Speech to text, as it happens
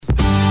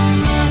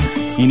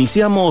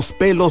Iniciamos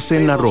Pelos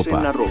en la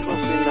Ropa.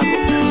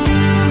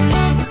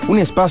 Un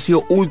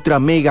espacio ultra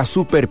mega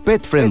super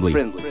pet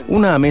friendly.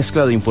 Una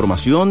mezcla de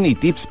información y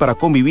tips para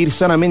convivir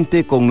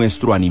sanamente con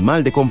nuestro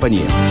animal de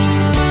compañía.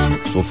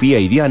 Sofía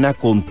y Diana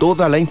con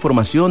toda la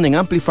información en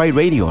Amplify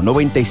Radio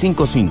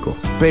 95.5.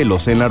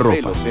 Pelos en la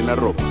Ropa.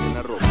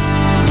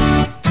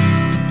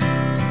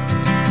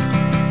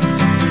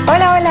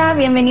 Hola,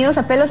 bienvenidos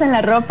a Pelos en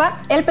la Ropa,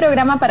 el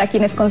programa para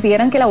quienes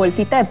consideran que la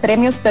bolsita de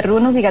premios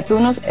perrunos y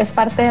gatunos es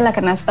parte de la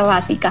canasta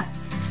básica.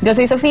 Yo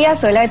soy Sofía,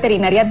 soy la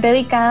veterinaria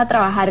dedicada a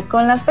trabajar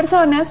con las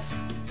personas.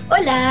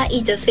 Hola,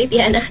 y yo soy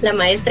Diana, la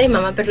maestra y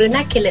mamá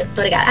perruna que le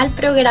otorga al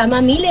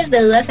programa miles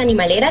de dudas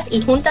animaleras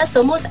y juntas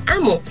somos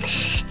amo.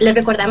 Les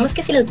recordamos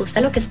que si les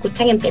gusta lo que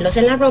escuchan en Pelos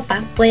en la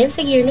Ropa, pueden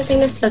seguirnos en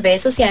nuestras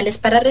redes sociales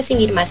para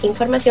recibir más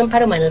información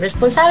para humanos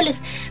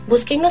responsables.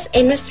 Búsquennos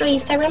en nuestro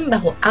Instagram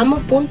bajo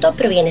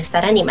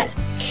amo.probienestaranimal.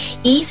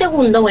 Y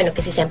segundo,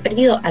 que si se han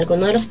perdido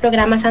alguno de los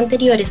programas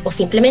anteriores o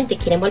simplemente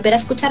quieren volver a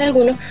escuchar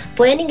alguno,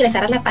 pueden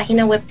ingresar a la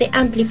página web de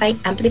Amplify,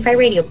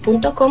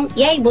 amplifyradio.com,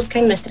 y ahí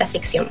buscan nuestra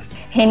sección.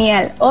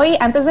 Genial. Hoy,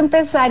 antes de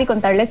empezar y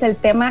contarles el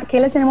tema que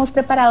les tenemos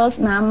preparados,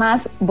 nada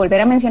más volver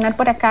a mencionar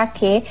por acá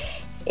que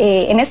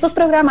en estos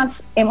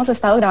programas hemos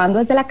estado grabando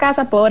desde la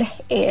casa por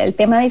el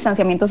tema de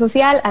distanciamiento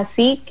social,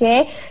 así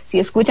que si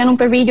escuchan un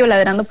perrillo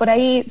ladrando por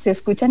ahí, si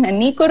escuchan a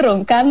Nico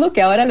roncando,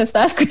 que ahora lo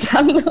estaba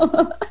escuchando,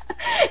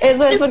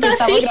 eso es porque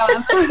estamos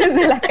grabando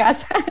desde la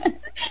casa.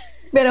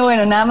 Pero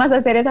bueno, nada más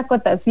hacer esa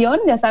acotación,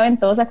 ya saben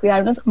todos a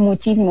cuidarnos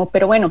muchísimo,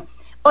 pero bueno.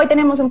 Hoy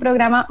tenemos un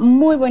programa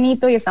muy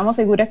bonito y estamos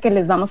seguras que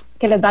les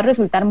va a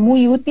resultar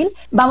muy útil.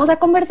 Vamos a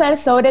conversar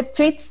sobre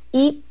treats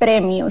y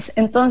premios.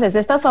 Entonces,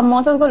 estas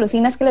famosas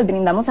golosinas que les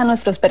brindamos a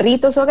nuestros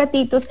perritos o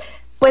gatitos,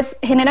 pues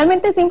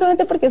generalmente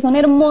simplemente porque son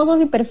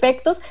hermosos y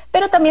perfectos,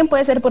 pero también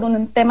puede ser por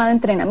un tema de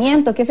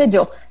entrenamiento, qué sé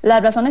yo.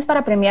 Las razones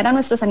para premiar a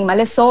nuestros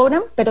animales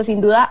sobran, pero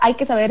sin duda hay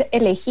que saber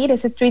elegir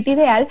ese treat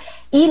ideal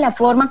y la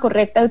forma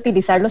correcta de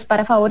utilizarlos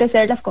para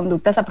favorecer las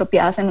conductas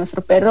apropiadas en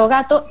nuestro perro o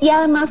gato y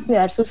además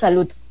cuidar su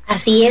salud.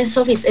 Así es,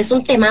 Sofi, es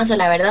un temazo,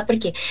 la verdad,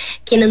 porque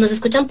quienes nos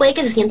escuchan puede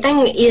que se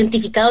sientan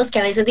identificados, que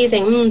a veces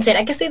dicen,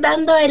 ¿será que estoy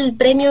dando el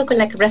premio con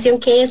la ración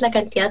que es, la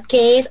cantidad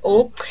que es?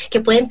 O que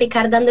pueden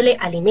pecar dándole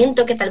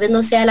alimento que tal vez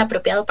no sea el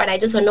apropiado para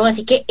ellos o no.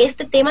 Así que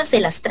este tema se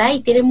las trae y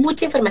tiene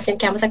mucha información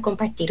que vamos a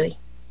compartir hoy.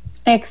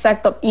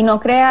 Exacto, y no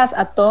creas,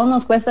 a todos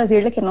nos cuesta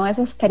decirle que no a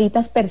esas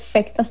caritas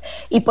perfectas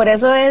y por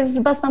eso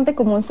es bastante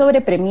común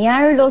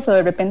sobrepremiarlos o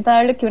de repente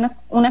darle que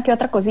una que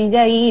otra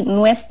cosilla ahí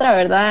nuestra,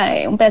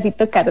 ¿verdad? Un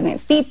pedacito de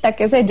carnecita,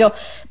 qué sé yo.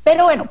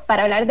 Pero bueno,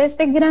 para hablar de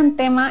este gran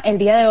tema, el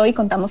día de hoy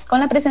contamos con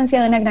la presencia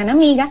de una gran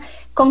amiga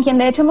con quien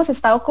de hecho hemos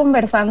estado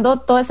conversando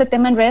todo este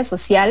tema en redes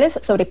sociales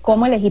sobre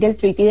cómo elegir el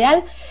treat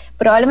ideal.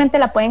 Probablemente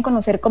la pueden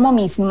conocer como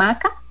Miss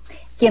Maca,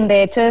 quien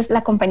de hecho es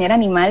la compañera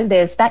animal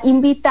de esta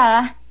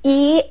invitada.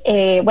 Y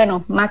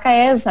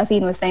Maca es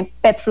así nuestra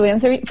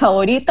petfluencer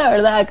favorita,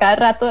 ¿verdad? A cada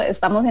rato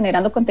estamos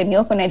generando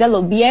contenido con ella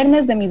los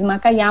viernes de Miss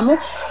Maca y Amo.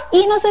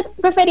 Y nos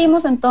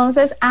referimos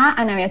entonces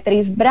a Ana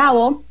Beatriz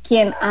Bravo,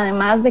 quien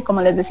además de,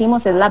 como les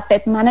decimos, es la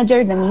pet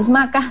manager de Miss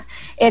Maca.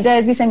 Ella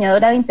es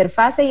diseñadora de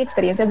interfase y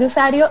experiencias de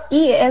usuario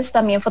y es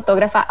también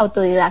fotógrafa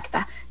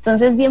autodidacta.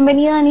 Entonces,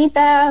 bienvenida,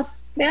 Anita.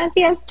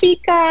 Gracias,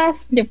 chicas.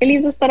 Yo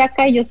feliz de estar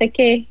acá y yo sé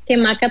que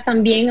Maca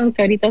también,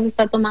 aunque ahorita se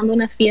está tomando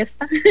una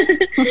siesta,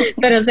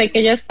 pero sé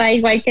que ella está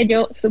igual que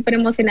yo, súper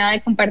emocionada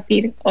de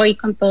compartir hoy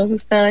con todos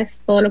ustedes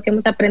todo lo que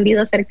hemos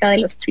aprendido acerca de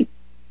los treats.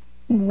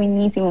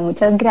 Buenísimo,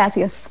 muchas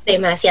gracias.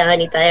 Demasiado,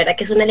 Anita, de verdad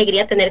que es una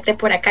alegría tenerte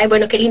por acá y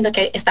bueno, qué lindo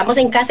que estamos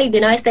en casa y de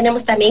una vez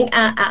tenemos también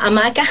a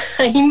Maca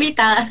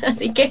invitada,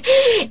 así que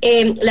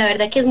la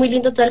verdad que es muy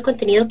lindo todo el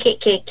contenido que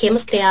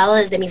hemos creado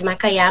desde Miss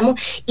Maca y Amo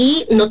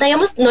y no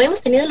habíamos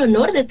tenido el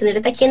honor de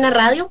tenerte aquí en la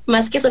radio,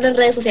 más que solo en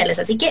redes sociales,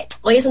 así que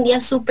hoy es un día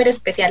súper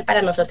especial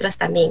para nosotras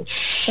también.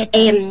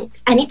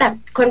 Anita,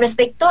 con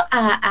respecto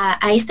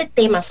a este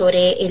tema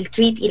sobre el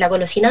treat y la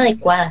golosina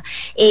adecuada,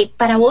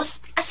 para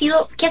vos,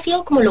 ¿qué ha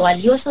sido como lo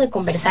valioso de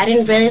conversar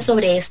en redes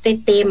sobre este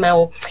tema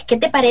o qué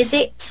te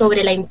parece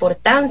sobre la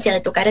importancia de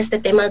tocar este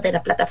tema de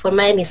la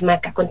plataforma de Miss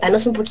Maca?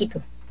 Contanos un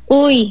poquito.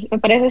 Me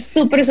parece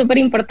súper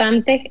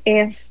importante,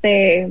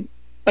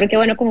 porque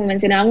bueno, como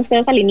mencionaban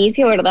ustedes al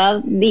inicio,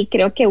 ¿verdad? Y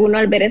creo que uno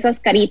al ver esas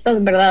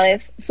caritas, ¿verdad?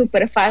 Es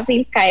súper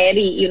fácil caer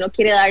y uno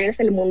quiere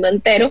darles el mundo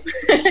entero,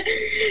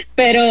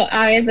 pero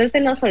a veces se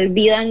nos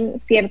olvidan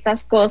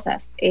ciertas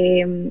cosas,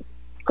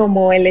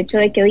 como el hecho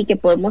de que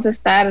podemos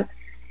estar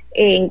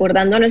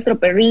engordando a nuestro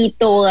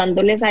perrito o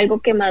dándoles algo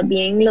que más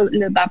bien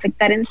les va a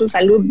afectar en su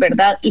salud,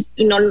 ¿verdad? Y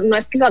no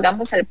es que lo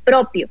hagamos al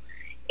propio,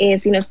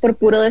 sino es por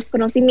puro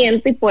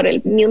desconocimiento y por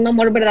el mismo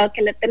amor, ¿verdad?,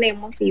 que le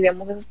tenemos y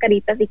vemos esas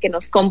caritas y que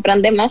nos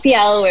compran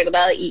demasiado,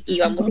 ¿verdad? Y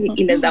vamos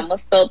y les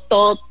damos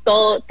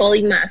todo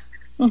y más.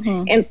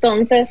 Uh-huh.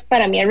 Entonces,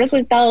 para mí el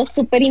resultado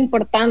súper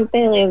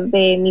importante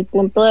desde mi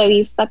punto de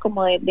vista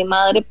como de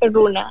madre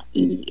perruna,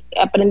 y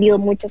he aprendido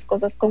muchas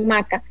cosas con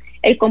Maca,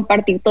 el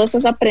compartir todos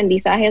esos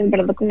aprendizajes,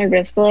 ¿verdad?, con el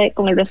resto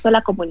de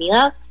la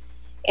comunidad,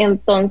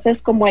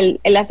 Entonces, como el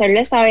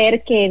hacerles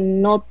saber que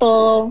no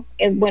todo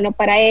es bueno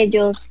para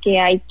ellos, que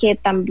hay que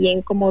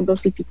también como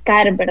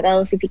dosificar, ¿verdad?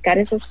 Dosificar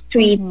esos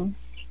treats,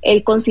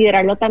 el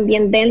considerarlo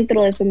también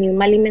dentro de su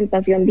misma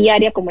alimentación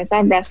diaria, como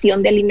esa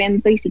ración de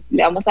alimento, y si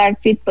le vamos a dar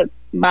treat, pues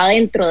va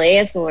dentro de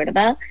eso,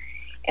 ¿verdad?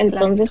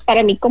 Entonces,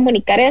 para mí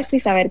comunicar eso y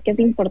saber que es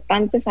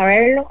importante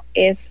saberlo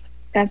es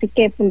casi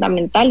que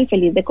fundamental, y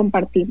feliz de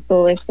compartir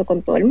todo esto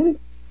con todo el mundo.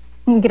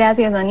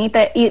 Gracias,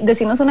 Anita. Y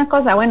decimos una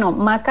cosa, bueno,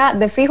 Maca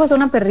de fijo es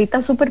una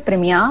perrita súper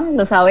premiada,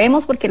 lo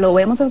sabemos porque lo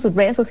vemos en sus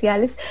redes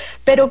sociales,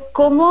 pero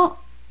 ¿cómo,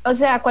 o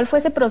sea, cuál fue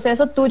ese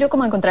proceso tuyo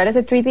como encontrar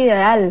ese treat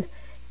ideal?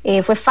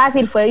 ¿Fue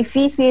fácil, fue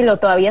difícil o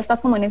todavía estás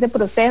como en ese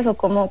proceso?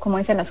 ¿Cómo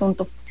es el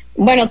asunto?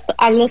 Bueno,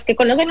 a los que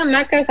conocen a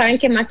Maca saben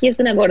que Maki es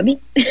una gordi.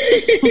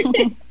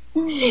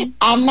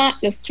 Ama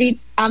los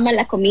treats, ama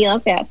la comida, o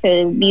sea,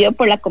 se vive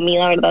por la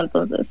comida, ¿verdad?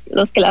 Entonces,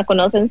 los que la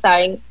conocen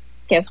saben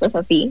que esto es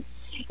así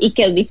y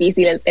que es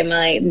difícil el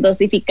tema de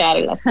dosificar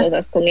las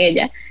cosas con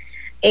ella.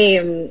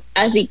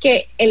 Así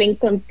que el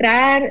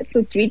encontrar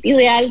su treat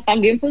ideal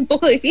también fue un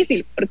poco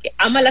difícil porque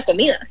ama la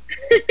comida.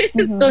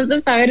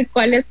 Entonces, saber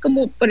cuál es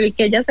como por el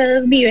que ella se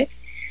desvive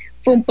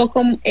fue un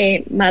poco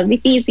más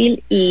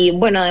difícil. Y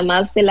bueno,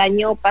 además del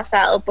año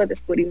pasado pues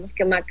descubrimos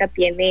que Maca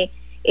tiene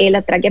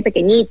la tráquea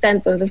pequeñita,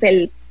 entonces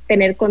el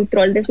tener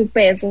control de su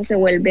peso se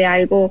vuelve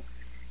algo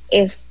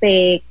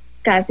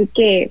casi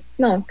que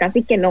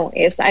no,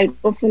 es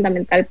algo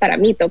fundamental para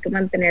mí. Tengo que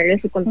mantenerle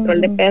su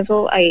control de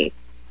peso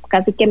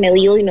casi que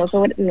medido y no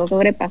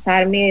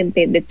sobrepasarme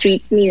de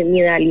treats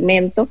ni de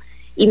alimento,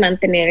 y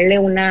mantenerle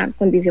una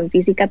condición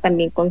física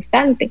también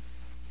constante.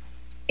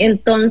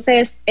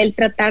 Entonces, el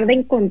tratar de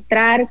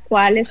encontrar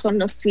cuáles son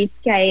los treats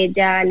que a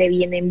ella le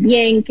vienen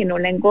bien, que no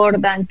la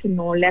engordan, que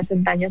no le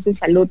hacen daño a su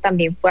salud,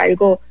 también fue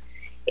algo,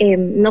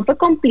 no fue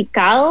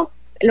complicado.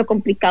 Lo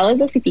complicado es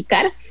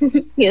dosificar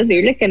y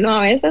decirle que no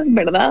a veces,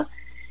 ¿verdad?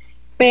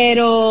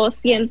 Pero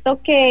siento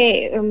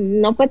que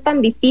no fue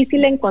tan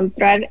difícil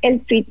encontrar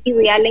el treat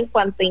ideal en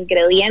cuanto a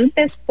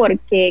ingredientes,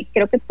 porque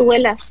creo que tuve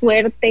la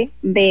suerte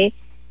de,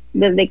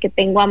 desde que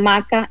tengo a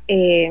Maca,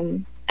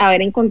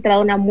 haber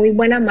encontrado una muy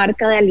buena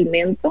marca de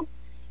alimento,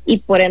 y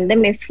por ende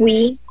me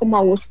fui como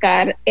a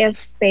buscar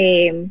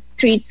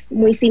treats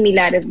muy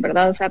similares,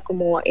 ¿verdad? O sea,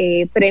 como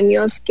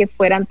premios que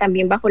fueran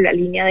también bajo la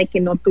línea de que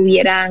no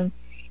tuvieran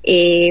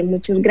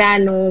muchos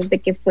granos, de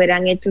que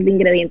fueran hechos de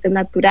ingredientes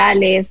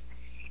naturales,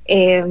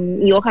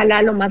 y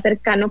ojalá lo más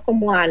cercano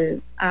como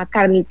a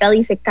carnita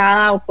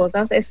disecada o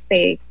cosas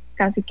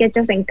casi que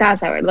hechas en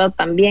casa, ¿verdad?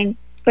 También,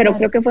 pero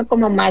creo que fue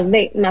como más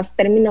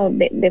término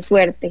de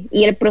suerte,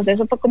 y el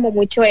proceso fue como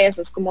mucho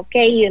eso, es como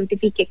que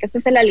identifiqué que este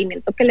es el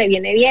alimento que le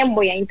viene bien,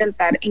 voy a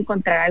intentar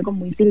encontrar algo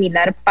muy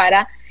similar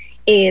para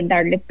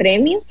darle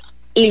premios,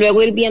 y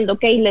luego ir viendo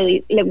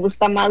que le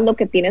gusta más lo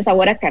que tiene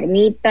sabor a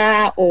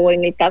carnita, o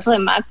en el caso de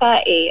Maca,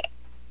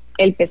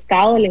 el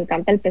pescado, le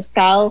encanta el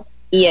pescado,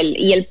 y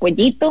el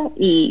pollito,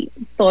 y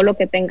todo lo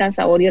que tenga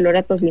sabor y olor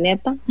a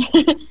tocineta.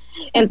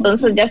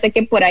 Entonces ya sé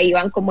que por ahí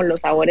van como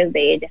los sabores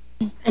de ella.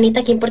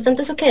 Anita, qué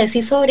importante eso que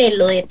decís sobre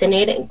lo de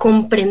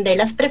comprender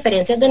las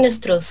preferencias de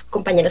nuestros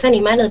compañeros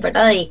animales,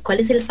 ¿verdad? De cuál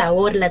es el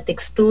sabor, la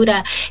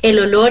textura, el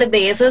olor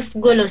de esas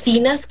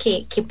golosinas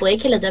que puede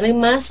que les llamen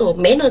más o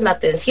menos la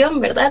atención,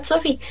 ¿verdad,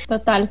 Sofi?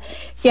 Total.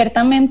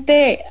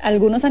 Ciertamente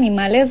algunos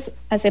animales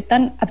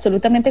aceptan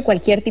absolutamente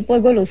cualquier tipo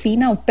de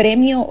golosina o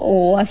premio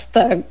o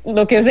hasta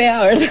lo que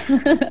sea, ¿verdad?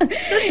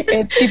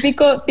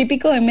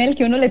 Típico de Mel,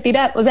 que uno le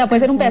tira, o sea, puede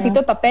ser un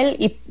pedacito de papel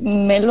y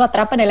Mel lo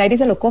atrapa en el aire y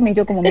se lo come, y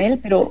yo como Mel,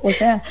 pero, o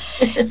sea,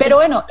 pero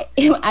bueno,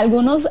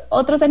 algunos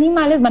otros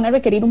animales van a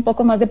requerir un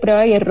poco más de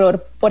prueba y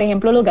error. Por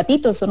ejemplo, los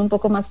gatitos son un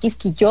poco más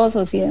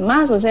quisquillosos y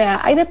demás, o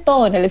sea, hay de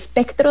todo en el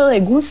espectro de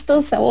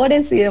gustos,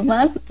 sabores y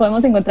demás,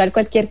 podemos encontrar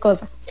cualquier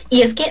cosa.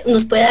 Y es que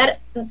nos puede dar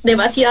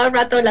demasiado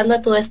rato hablando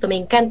de todo esto, me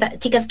encanta.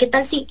 Chicas, ¿qué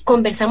tal si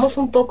conversamos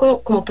un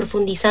poco como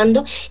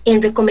profundizando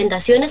en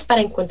recomendaciones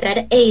para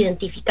encontrar e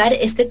identificar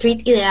este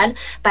treat ideal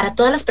para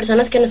todas las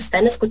personas que nos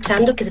están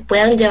escuchando, que se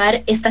puedan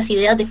llevar estas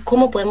ideas de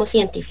cómo podemos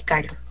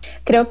identificarlo?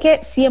 Creo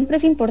que siempre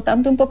es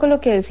importante un poco lo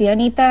que decía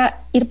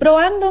Anita, ir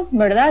probando,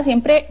 ¿verdad?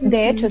 Siempre,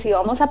 de hecho, si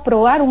vamos a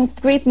probar un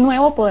treat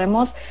nuevo,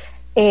 podemos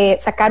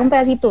sacar un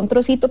pedacito, un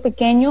trocito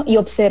pequeño y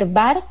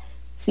observar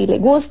si le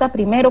gusta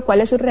primero, cuál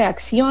es su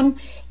reacción,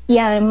 y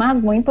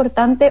además, muy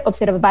importante,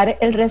 observar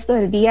el resto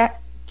del día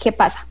qué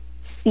pasa,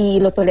 si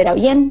lo tolera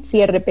bien, si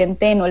de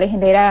repente no le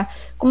genera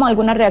como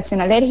alguna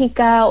reacción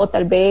alérgica, o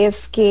tal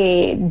vez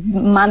que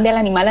mande al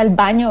animal al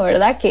baño,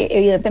 ¿verdad? Que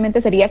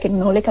evidentemente sería que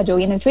no le cayó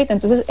bien el treat.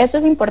 Entonces, esto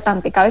es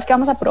importante cada vez que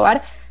vamos a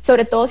probar,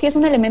 sobre todo si es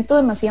un elemento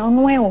demasiado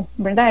nuevo,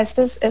 ¿verdad?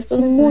 Esto es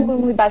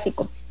muy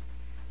básico.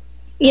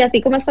 Y así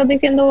como estás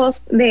diciendo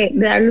vos, de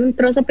darle un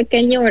trozo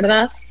pequeño,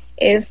 ¿verdad?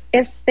 Es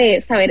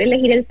saber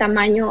elegir el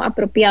tamaño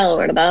apropiado,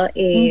 ¿verdad?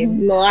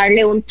 No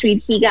darle un treat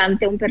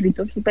gigante a un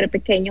perrito súper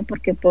pequeño,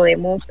 porque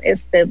podemos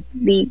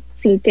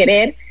sin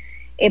querer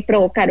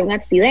provocar un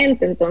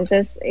accidente.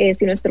 Entonces,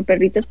 si nuestro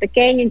perrito es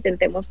pequeño,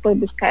 intentemos pues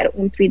buscar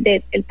un treat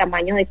del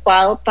tamaño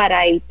adecuado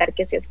para evitar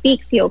que se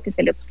asfixie o que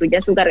se le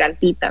obstruya su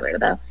gargantita,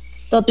 ¿verdad?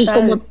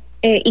 Total.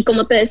 Y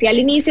como te decía al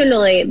inicio,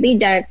 lo de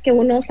ya que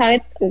uno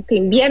sabe o que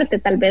invierte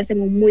tal vez en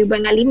un muy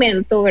buen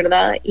alimento,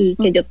 ¿verdad? Y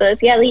que yo te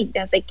decía,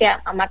 ya sé que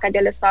a Maca yo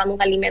le estaba dando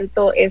un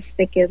alimento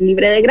que es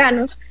libre de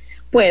granos,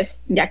 pues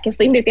ya que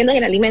estoy invirtiendo en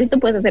el alimento,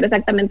 pues hacer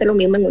exactamente lo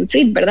mismo en un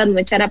treat, ¿verdad? No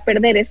echar a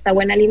perder esta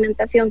buena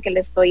alimentación que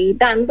le estoy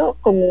dando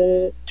con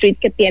un treat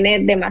que tiene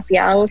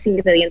demasiados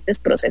ingredientes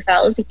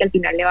procesados y que al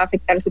final le va a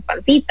afectar su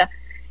pancita.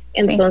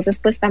 Entonces,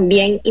 pues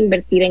también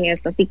invertir en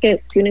esto. Así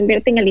que si uno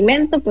invierte en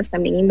alimento, pues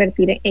también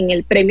invertir en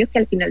el premio, que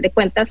al final de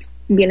cuentas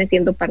viene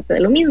siendo parte de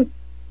lo mismo.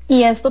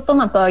 Y esto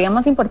toma todavía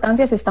más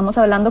importancia si estamos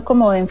hablando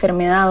como de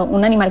enfermedad,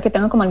 un animal que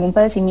tenga como algún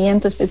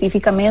padecimiento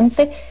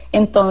específicamente.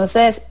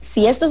 Entonces,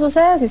 si esto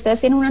sucede, si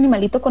ustedes tienen un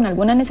animalito con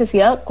alguna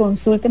necesidad,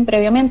 consulten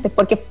previamente,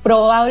 porque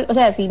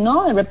si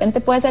no, de repente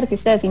puede ser que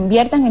ustedes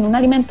inviertan en un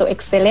alimento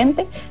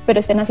excelente,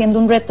 pero estén haciendo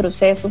un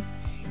retroceso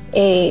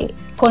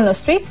con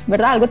los treats,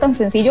 ¿verdad? Algo tan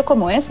sencillo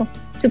como eso.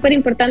 Súper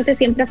importante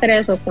siempre hacer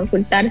eso,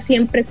 consultar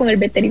siempre con el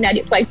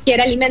veterinario,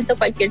 cualquier alimento,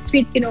 cualquier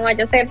treat que uno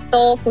vaya a hacer,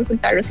 todo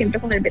consultarlo siempre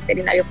con el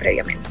veterinario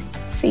previamente.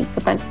 Sí,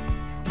 total.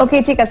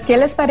 Ok, chicas, ¿qué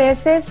les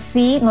parece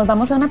si nos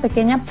vamos a una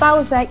pequeña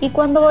pausa y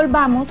cuando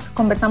volvamos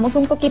conversamos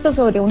un poquito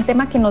sobre un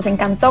tema que nos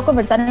encantó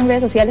conversar en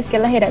redes sociales, que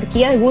es la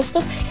jerarquía de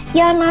gustos, y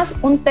además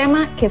un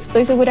tema que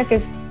estoy segura que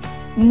es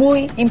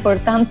muy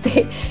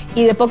importante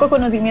y de poco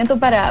conocimiento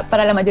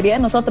para la mayoría de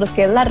nosotros,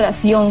 que es la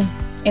ración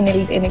en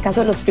el caso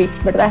de los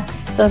treats, ¿verdad?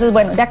 Entonces,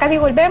 bueno, ya casi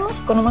volvemos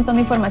con un montón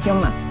de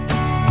información más.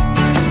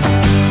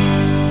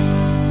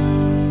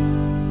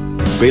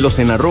 Pelos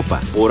en la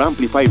ropa por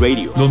Amplify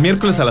Radio. Los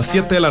miércoles a las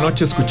 7 de la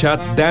noche escuchad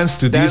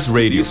Dance to This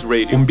Radio,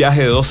 un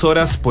viaje de 2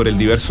 horas por el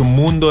diverso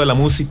mundo de la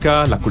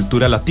música, la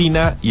cultura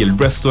latina y el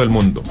resto del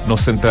mundo.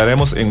 Nos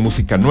centraremos en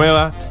música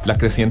nueva, la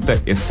creciente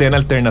escena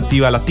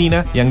alternativa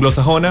latina y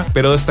anglosajona,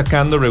 pero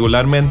destacando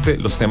regularmente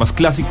los temas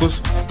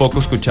clásicos poco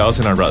escuchados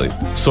en la radio.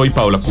 Soy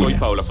Paula Cuña.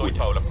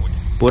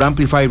 Por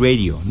Amplify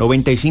Radio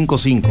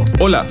 95.5.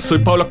 Hola, soy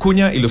Paula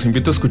Cuña y los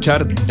invito a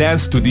escuchar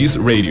Dance to This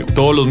Radio.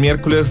 Todos los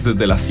miércoles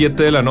desde las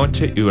 7 de la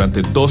noche y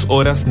durante 2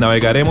 horas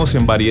navegaremos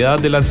en variedad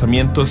de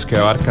lanzamientos que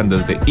abarcan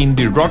desde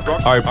indie rock,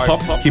 art pop,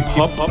 hip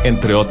hop,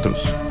 entre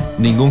otros.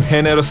 Ningún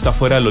género está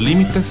fuera de los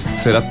límites,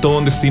 será todo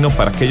un destino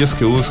para aquellos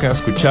que buscan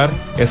escuchar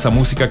esa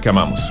música que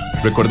amamos.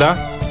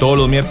 Recordá, todos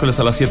los miércoles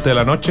a las 7 de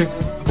la noche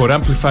por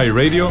Amplify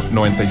Radio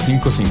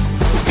 95.5.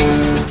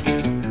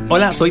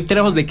 Hola, soy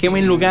Trejos de Qué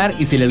Buen Lugar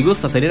y si les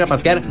gusta salir a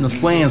pasear, nos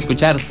pueden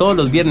escuchar todos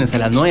los viernes a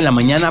las 9 de la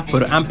mañana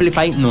por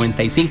Amplify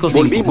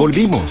 95.5.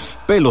 Volvimos.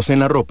 Pelos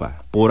en la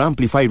ropa por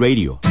Amplify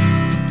Radio.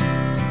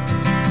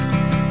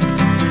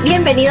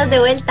 Bienvenidos de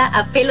vuelta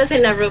a Pelos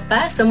en la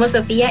Ropa. Somos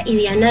Sofía y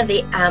Diana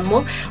de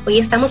Amo. Hoy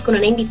estamos con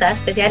una invitada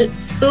especial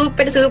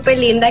súper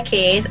linda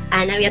que es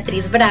Ana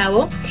Beatriz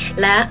Bravo,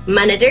 la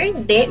manager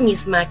de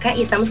Miss Maca,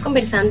 y estamos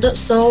conversando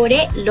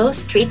sobre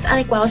los treats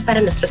adecuados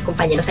para nuestros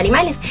compañeros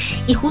animales.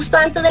 Y justo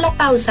antes de la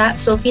pausa,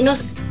 Sofi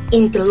nos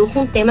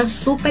introdujo un tema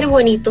súper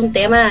bonito, un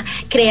tema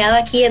creado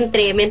aquí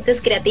entre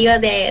mentes creativas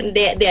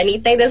de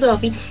Anita y de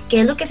Sofi,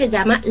 que es lo que se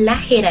llama la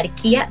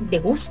jerarquía de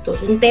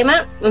gustos. Un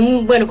tema,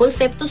 un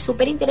concepto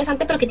súper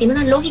interesante, pero que tiene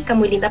una lógica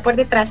muy linda por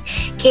detrás,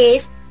 que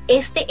es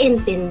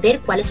entender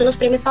cuáles son los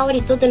premios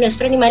favoritos de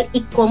nuestro animal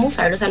y cómo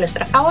usarlos a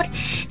nuestro favor.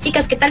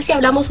 Chicas, ¿qué tal si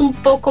hablamos un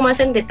poco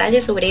más en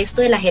detalle sobre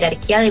esto de la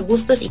jerarquía de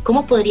gustos y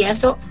cómo podría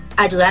eso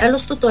ayudar a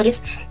los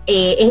tutores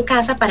en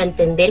casa para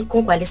entender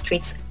con cuáles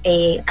treats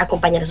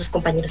acompañar a sus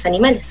compañeros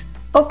animales?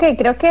 Ok,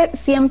 creo que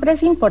siempre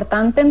es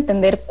importante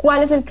entender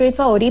cuál es el treat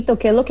favorito,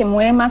 qué es lo que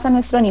mueve más a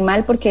nuestro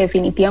animal, porque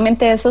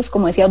definitivamente esos,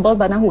 como decías vos,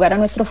 van a jugar a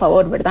nuestro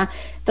favor, ¿verdad?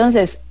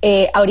 Entonces,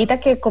 ahorita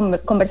que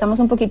conversamos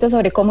un poquito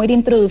sobre cómo ir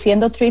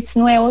introduciendo treats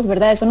nuevos,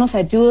 ¿verdad? Eso nos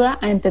ayuda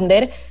a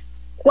entender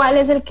cuál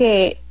es el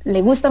que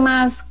le gusta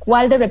más,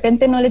 cuál de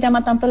repente no le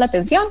llama tanto la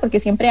atención, porque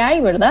siempre hay,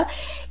 ¿verdad?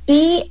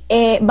 Y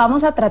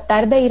vamos a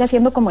tratar de ir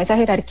haciendo como esa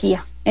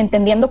jerarquía,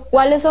 entendiendo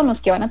cuáles son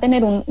los que van a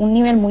tener un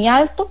nivel muy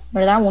alto,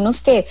 ¿verdad?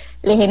 Unos que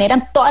le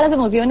generan todas las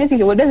emociones y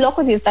se vuelven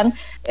locos y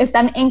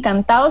están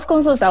encantados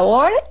con su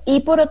sabor,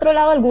 y por otro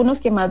lado algunos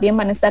que más bien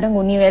van a estar en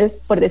un nivel,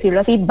 por decirlo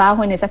así,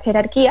 bajo en esa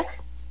jerarquía,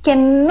 que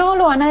no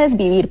lo van a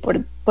desvivir,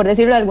 por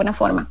decirlo de alguna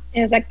forma.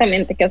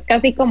 Exactamente, que es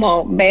casi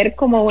como ver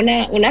como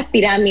una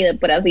pirámide,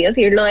 por así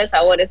decirlo, de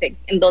sabores,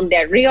 en donde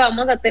arriba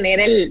vamos a tener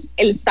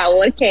el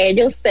sabor que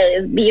ellos se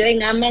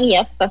desviven, aman y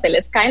hasta se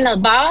les caen las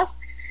babas,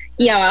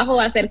 y abajo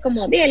va a ser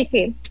como el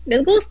que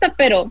les gusta,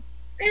 pero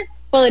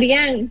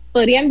podrían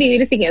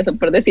vivir sin eso,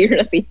 por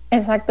decirlo así.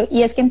 Exacto,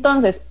 y es que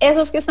entonces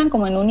esos que están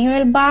como en un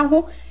nivel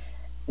bajo,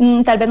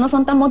 tal vez no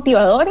son tan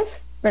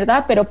motivadores,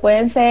 ¿verdad? Pero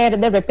pueden ser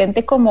de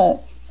repente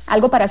como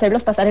algo para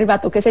hacerlos pasar el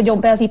rato, qué sé yo,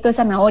 un pedacito de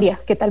zanahoria,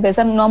 que tal vez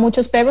no a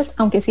muchos perros,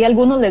 aunque sí a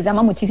algunos les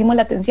llama muchísimo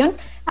la atención,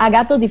 a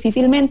gatos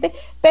difícilmente,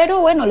 pero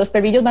bueno, los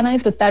perrillos van a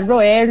disfrutar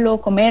roerlo,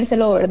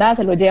 comérselo, ¿verdad?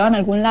 Se lo llevan a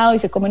algún lado y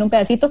se comen un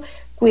pedacito.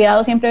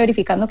 Cuidado siempre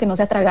verificando que no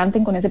se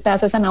atraganten con ese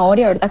pedazo de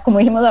zanahoria, ¿verdad? Como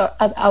dijimos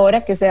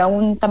ahora, que sea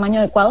un tamaño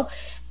adecuado,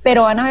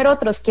 pero van a haber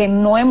otros que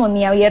no hemos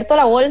ni abierto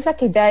la bolsa,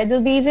 que ya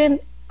ellos dicen,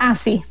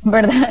 sí,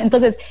 ¿verdad?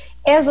 Entonces,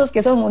 esos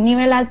que son un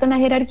nivel alto en la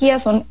jerarquía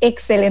son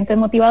excelentes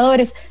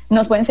motivadores,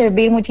 nos pueden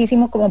servir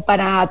muchísimo como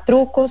para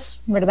trucos,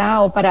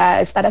 ¿verdad? O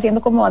para estar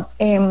haciendo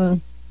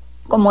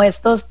como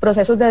estos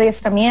procesos de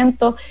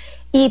adiestramiento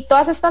y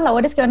todas estas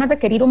labores que van a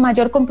requerir un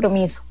mayor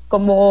compromiso,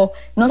 como,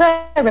 no sé,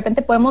 de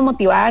repente podemos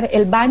motivar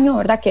el baño,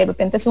 ¿verdad? Que de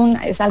repente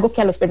es algo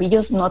que a los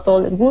perrillos no a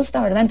todos les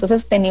gusta, ¿verdad?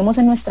 Entonces tenemos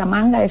en nuestra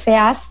manga ese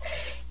as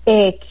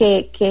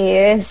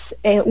que es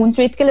un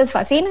treat que les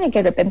fascina y que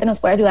de repente nos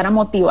puede ayudar a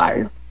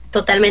motivarlo.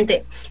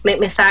 Totalmente,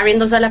 me estaba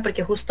riendo sola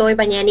porque justo hoy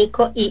bañé a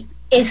Nico y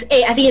es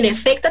así, en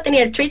efecto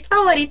tenía el treat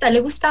favorito, le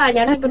gusta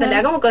bañarse, pero le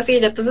da como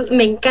cosilla. Entonces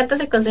me encanta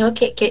ese consejo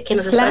que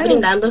nos está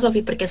brindando,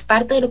 Sofi, porque es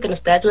parte de lo que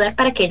nos puede ayudar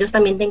para que ellos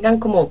también tengan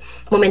como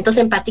momentos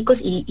empáticos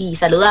y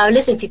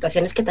saludables en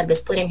situaciones que tal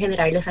vez podrían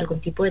generarles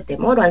algún tipo de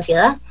temor o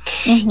ansiedad.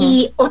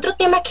 Y otro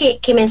tema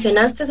que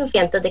mencionaste,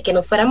 Sofía, antes de que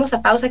nos fuéramos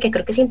a pausa, que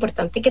creo que es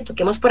importante que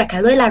toquemos por acá,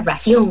 lo de la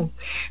ración,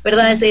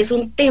 ¿verdad? Es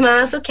un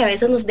temazo que a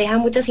veces nos deja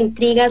muchas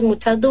intrigas,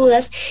 muchas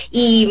dudas,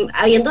 y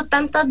habiendo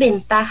tantas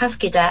ventajas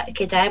que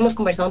ya hemos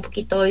conversado un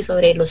poquito hoy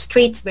sobre los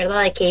treats,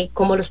 ¿verdad? De que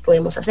cómo los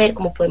podemos hacer,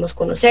 cómo podemos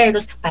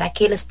conocerlos, para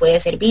qué les puede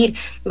servir,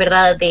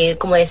 ¿verdad? De,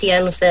 como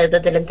decían ustedes,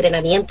 desde el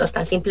entrenamiento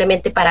hasta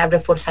simplemente para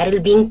reforzar el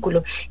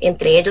vínculo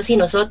entre ellos y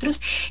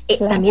nosotros.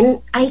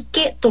 También hay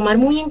que tomar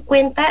muy en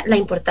cuenta la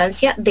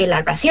importancia de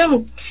la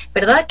ración,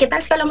 ¿verdad? ¿Qué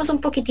tal si hablamos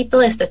un poquitito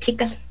de esto,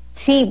 chicas?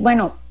 Sí,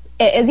 bueno,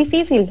 es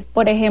difícil.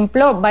 Por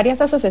ejemplo, varias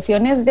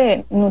asociaciones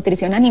de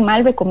nutrición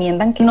animal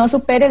recomiendan que no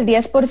supere el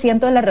 10%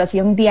 de la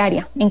ración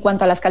diaria en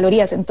cuanto a las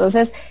calorías.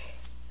 Entonces,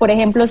 por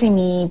ejemplo, si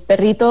mi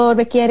perrito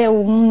requiere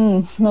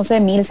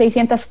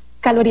 1,600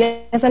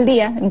 calorías al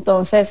día,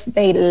 entonces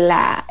el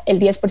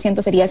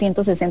 10% sería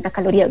 160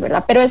 calorías,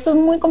 ¿verdad? Pero esto es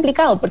muy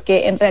complicado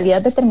porque en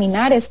realidad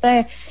determinar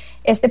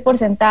este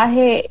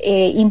porcentaje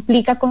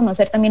implica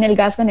conocer también el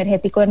gasto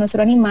energético de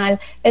nuestro animal,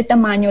 el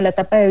tamaño, la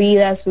etapa de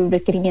vida, su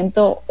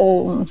requerimiento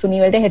o su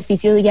nivel de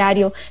ejercicio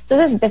diario.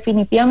 Entonces,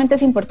 definitivamente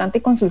es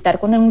importante consultar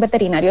con un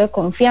veterinario de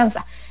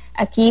confianza.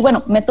 Aquí,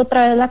 bueno, meto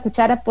otra vez la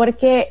cuchara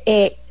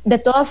porque de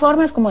todas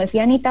formas, como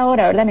decía Anita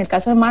ahora, ¿verdad? En el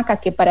caso de Maca,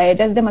 que para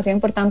ella es demasiado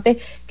importante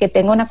que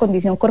tenga una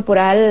condición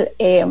corporal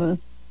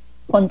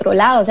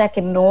controlada, o sea,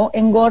 que no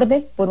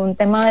engorde por un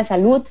tema de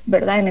salud,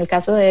 ¿verdad? En el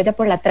caso de ella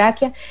por la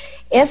tráquea.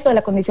 Esto de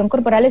la condición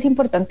corporal es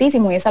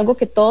importantísimo y es algo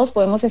que todos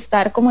podemos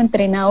estar como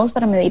entrenados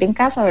para medir en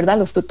casa, ¿verdad?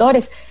 Los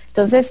tutores.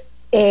 Entonces,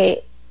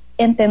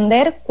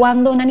 entender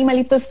cuándo un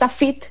animalito está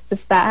fit,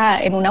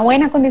 está en una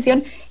buena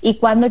condición y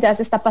cuándo ya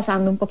se está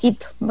pasando un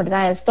poquito,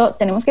 ¿verdad? Esto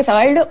tenemos que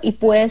saberlo y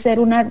puede ser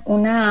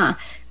una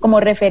como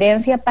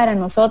referencia para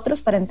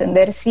nosotros para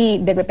entender si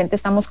de repente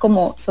estamos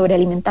como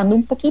sobrealimentando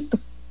un poquito.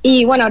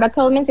 Y bueno, ahora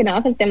que vos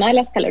mencionabas el tema de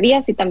las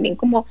calorías y también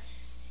como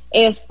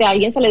a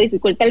alguien se le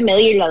dificulta el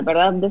medirlas,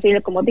 ¿verdad?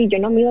 Decirle como, yo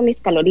no mido mis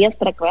calorías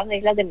para que voy a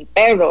medir las de mi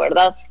perro,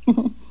 ¿verdad?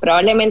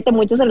 Probablemente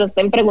muchos se lo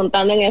estén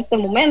preguntando en este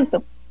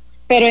momento.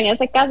 Pero en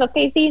ese caso, ok,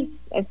 sí,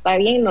 está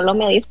bien, no lo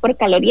medís por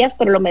calorías,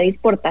 pero lo medís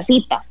por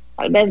tacita,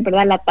 tal vez,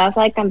 ¿verdad? La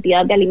taza de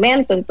cantidad de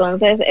alimento.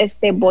 Entonces,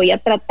 voy a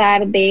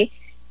tratar de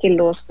que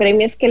los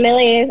premios que le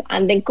dé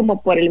anden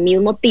como por el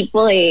mismo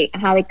tipo de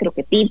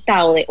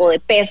croquetita o de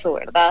peso,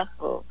 ¿verdad?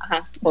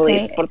 O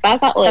de por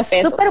taza o de peso.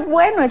 Es súper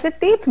bueno ese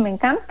tip, me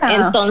encanta.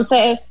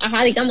 Entonces,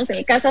 digamos, en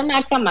el caso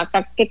de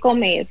Maca, ¿qué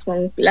come?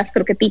 Son las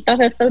croquetitas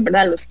estas,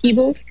 ¿verdad? Los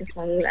kibbles, que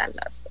son las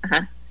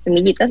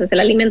semillitas, es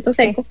el alimento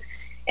seco. Sí.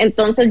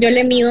 Entonces yo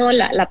le mido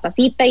la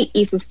tacita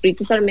y sus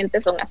treats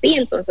usualmente son así.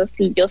 Entonces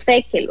si yo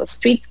sé que los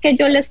treats que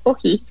yo le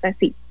escogí, o sea,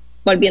 si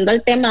volviendo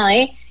al tema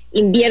de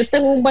invierto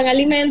en un buen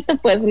alimento,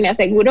 pues me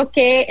aseguro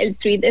que el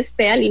treat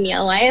esté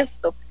alineado a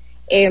esto.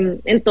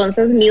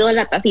 Entonces mido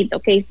la tacita,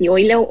 ok, si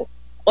hoy le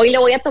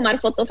voy a tomar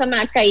fotos a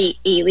Maca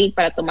y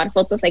para tomar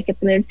fotos hay que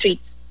tener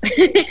treats.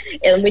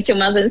 Es mucho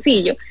más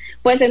sencillo.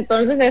 Pues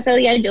entonces ese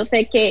día yo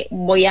sé que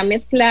voy a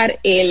mezclar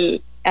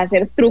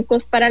hacer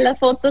trucos para las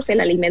fotos, el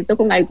alimento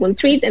con algún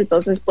treat,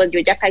 entonces pues yo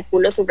ya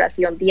calculo su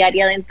ración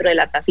diaria dentro de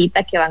la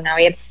tacita que van a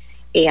ver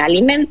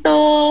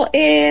alimento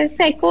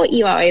seco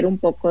y va a haber un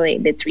poco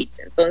de treats.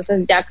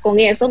 Entonces ya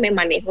con eso me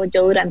manejo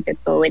yo durante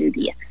todo el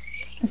día.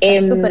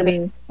 Súper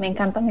bien, me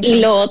encanta. Y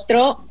lo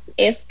otro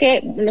es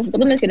que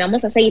nosotros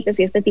mencionamos aceites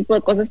y este tipo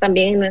de cosas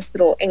también en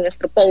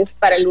nuestro post.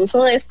 Para el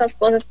uso de estas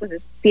cosas, pues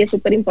sí es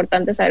súper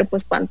importante saber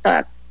pues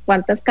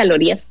cuántas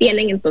calorías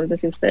tienen.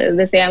 Entonces si ustedes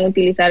desean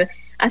utilizar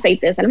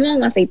aceite de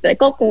salmón, aceite de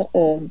coco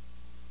o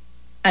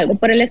algo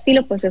por el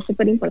estilo, pues es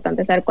súper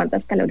importante saber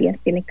cuántas calorías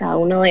tiene cada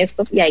uno de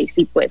estos y ahí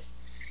sí pues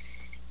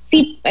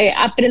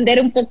aprender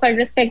un poco al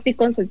respecto y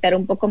consultar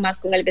un poco más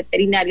con el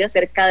veterinario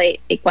acerca de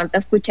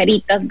cuántas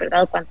cucharitas,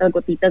 ¿verdad? O cuántas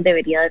gotitas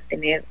debería de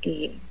tener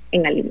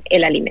en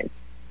el alimento.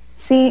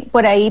 Sí,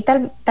 por ahí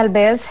tal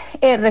vez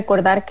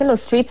recordar que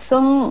los treats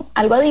son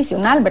algo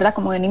adicional, ¿verdad?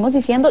 Como venimos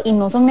diciendo, y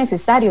no son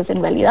necesarios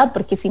en realidad,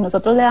 porque si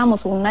nosotros le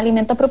damos un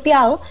alimento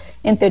apropiado,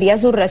 en teoría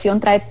su ración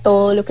trae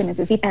todo lo que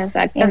necesita.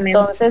 Exactamente.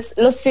 Entonces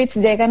los treats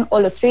llegan, o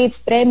los treats,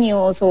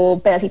 premios,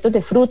 o pedacitos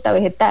de fruta,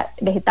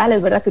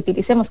 vegetales, ¿verdad? Que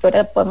utilicemos, que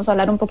ahora podemos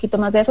hablar un poquito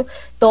más de eso,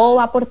 todo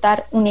va a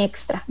aportar un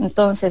extra.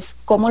 Entonces,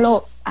 cómo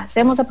lo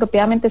hacemos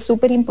apropiadamente es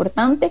súper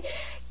importante.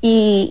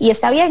 Y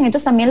está bien, a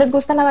ellos también les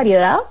gusta la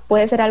variedad,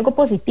 puede ser algo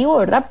positivo,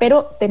 ¿verdad?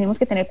 Pero tenemos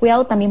que tener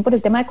cuidado también por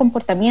el tema de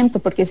comportamiento,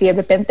 porque si de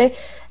repente,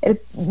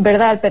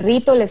 ¿verdad? Al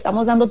perrito le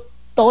estamos dando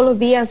todos los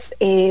días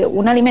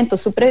un alimento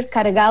súper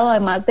cargado,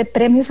 además de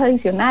premios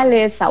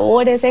adicionales,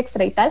 sabores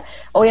extra y tal,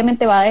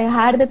 obviamente va a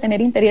dejar de tener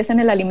interés en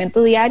el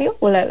alimento diario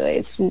o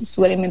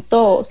su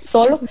alimento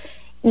solo.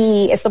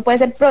 Y esto puede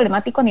ser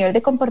problemático a nivel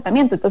de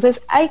comportamiento.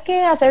 Entonces hay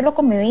que hacerlo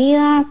con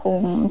medida,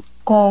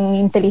 con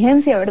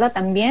inteligencia, ¿verdad?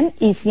 También,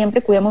 y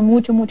siempre cuidamos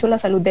mucho la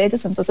salud de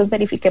ellos. Entonces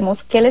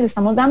verifiquemos qué les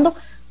estamos dando,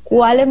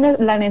 cuál es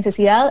la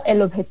necesidad,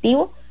 el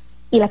objetivo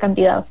y la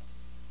cantidad.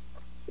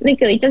 Y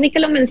que dicho así que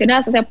lo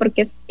mencionas, o sea,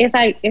 porque es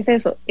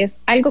eso, es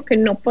algo que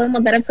no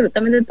podemos dar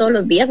absolutamente todos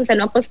los días, o sea,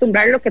 no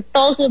acostumbrarlo que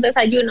todos sus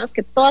desayunos,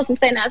 que todas sus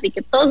cenas y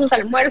que todos sus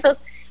almuerzos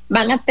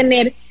van a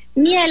tener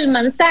miel,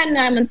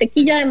 manzana,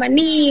 mantequilla de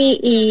maní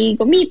y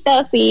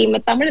gomitas y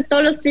metámosle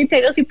todos los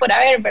treats y por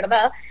haber,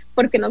 ¿verdad?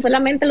 Porque no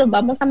solamente los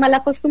vamos a mal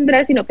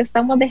acostumbrar, sino que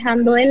estamos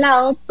dejando de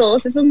lado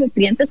todos esos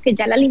nutrientes que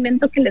ya el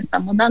alimento que le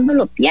estamos dando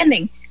lo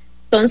tienen.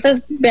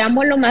 Entonces,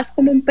 veámoslo más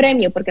como un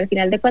premio, porque al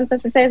final de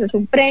cuentas es eso, es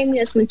un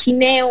premio, es un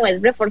chineo,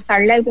 es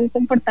reforzarle algún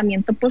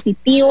comportamiento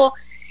positivo,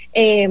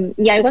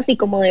 y algo así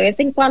como de vez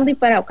en cuando y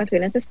para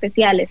ocasiones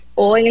especiales,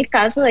 o en el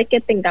caso de que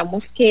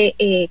tengamos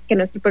que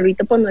nuestro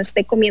perrito pues no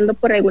esté comiendo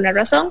por alguna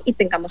razón y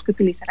tengamos que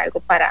utilizar algo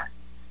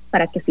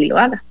para que sí lo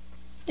haga.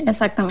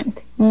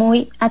 Exactamente,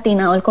 muy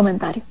atinado el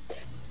comentario.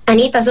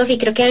 Anita, Sofi,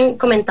 creo que han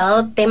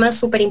comentado temas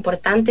súper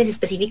importantes,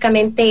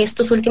 específicamente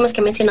estos últimos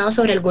que he mencionado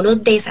sobre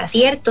algunos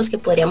desaciertos que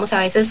podríamos a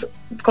veces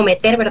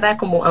cometer, ¿verdad?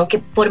 Como aunque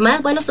por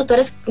más buenos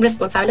tutores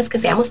responsables que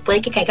seamos,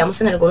 puede que caigamos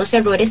en algunos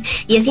errores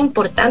y es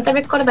importante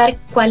recordar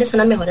cuáles son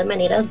las mejores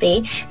maneras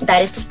de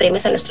dar estos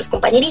premios a nuestros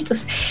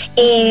compañeritos.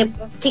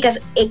 Chicas,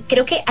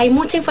 creo que hay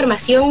mucha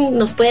información,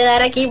 nos puede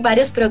dar aquí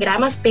varios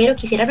programas, pero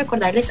quisiera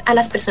recordarles a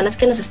las personas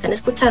que nos están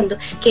escuchando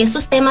que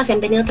estos temas se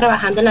han venido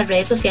trabajando en las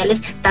redes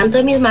sociales, tanto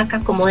de Mismaca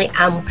como de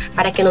Amo,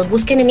 para que nos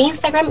busquen en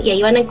Instagram y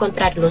ahí van a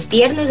encontrar los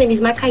viernes de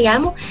Mismaca y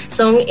Amo.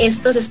 Son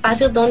estos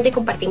espacios donde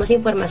compartimos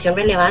información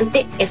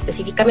relevante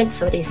específicamente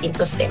sobre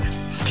distintos temas.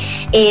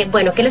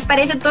 Bueno, ¿qué les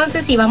parece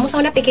entonces si vamos a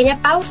una pequeña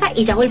pausa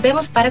y ya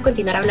volvemos para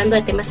continuar hablando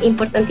de temas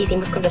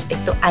importantísimos con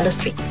respecto a los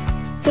treats?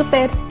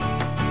 Súper.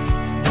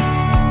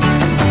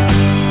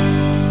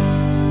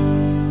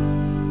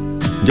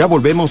 Ya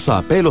volvemos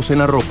a Pelos en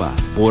la Ropa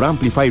por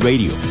Amplify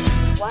Radio.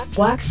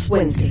 Wax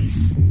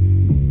Wednesdays.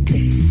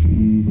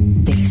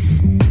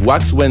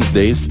 Wax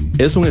Wednesdays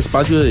es un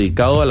espacio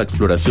dedicado a la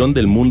exploración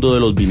del mundo de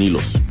los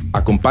vinilos.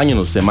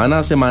 Acompáñanos semana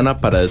a semana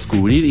para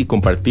descubrir y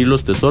compartir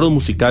los tesoros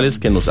musicales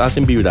que nos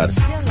hacen vibrar.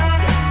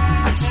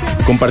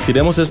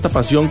 Compartiremos esta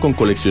pasión con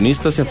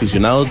coleccionistas y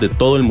aficionados de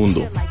todo el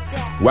mundo.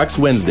 Wax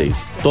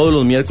Wednesdays, todos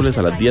los miércoles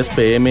a las 10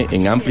 p.m.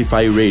 en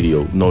Amplify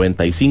Radio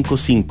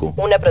 95.5.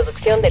 Una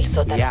producción del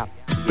sótano.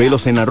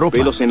 Pelos en la Ropa.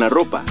 Pelos en la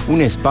Ropa.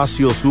 Un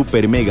espacio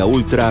super mega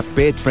ultra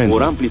pet friendly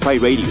por Amplify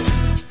Radio.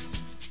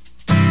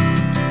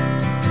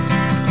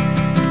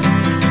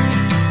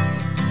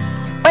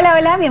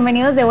 Hola,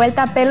 bienvenidos de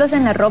vuelta a Pelos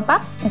en la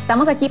Ropa.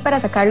 Estamos aquí para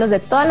sacarlos de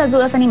todas las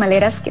dudas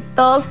animaleras que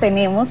todos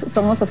tenemos.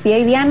 Somos Sofía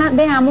y Diana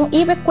de Amo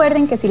y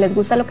recuerden que si les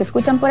gusta lo que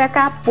escuchan por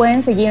acá,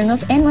 pueden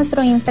seguirnos en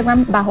nuestro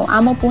Instagram bajo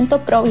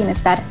amo.pro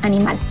bienestar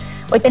animal.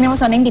 Hoy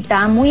tenemos a una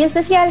invitada muy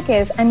especial que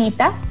es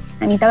Anita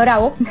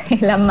Bravo,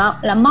 la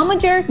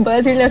manager, voy a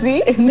decirle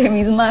así, de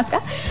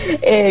Mismaca,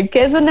 que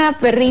es una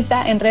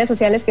perrita en redes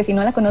sociales que si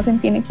no la conocen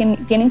tienen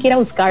que ir a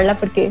buscarla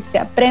porque se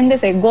aprende,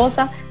 se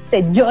goza,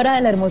 se llora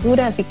de la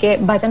hermosura, así que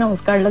vayan a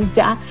buscarlos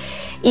ya.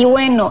 Y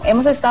bueno,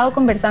 hemos estado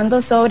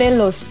conversando sobre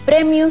los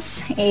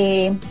premios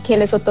que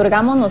les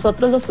otorgamos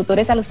nosotros los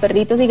tutores a los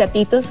perritos y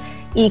gatitos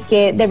y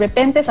que de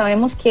repente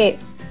sabemos que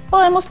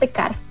podemos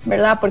pecar,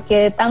 ¿verdad? Porque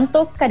de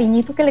tanto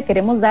cariñito que le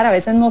queremos dar, a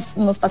veces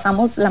nos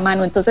pasamos la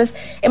mano. Entonces,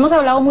 hemos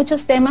hablado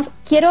muchos temas.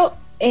 Quiero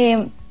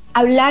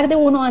hablar de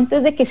uno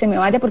antes de que se me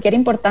vaya, porque era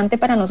importante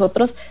para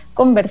nosotros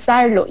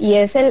conversarlo, y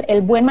es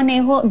el buen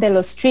manejo de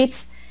los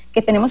treats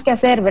que tenemos que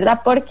hacer,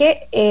 ¿verdad?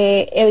 Porque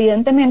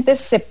evidentemente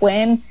se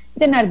pueden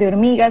llenar de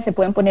hormigas, se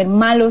pueden poner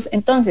malos.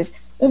 Entonces,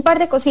 un par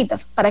de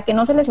cositas para que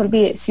no se les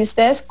olvide. Si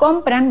ustedes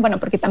compran, bueno,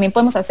 porque también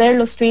podemos hacer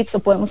los treats o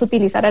podemos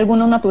utilizar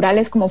algunos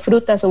naturales como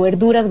frutas o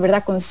verduras,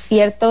 ¿verdad? Con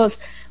ciertos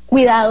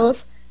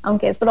cuidados,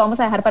 aunque esto lo vamos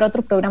a dejar para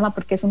otro programa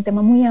porque es un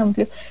tema muy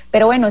amplio.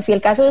 Pero bueno, si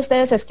el caso de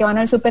ustedes es que van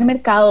al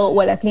supermercado o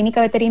a la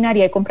clínica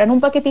veterinaria y compran un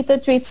paquetito de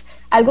treats,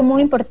 algo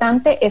muy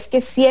importante es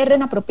que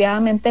cierren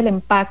apropiadamente el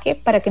empaque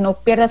para que no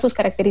pierda sus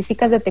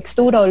características de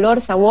textura,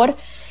 olor, sabor.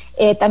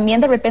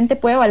 También de repente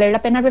puede valer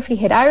la pena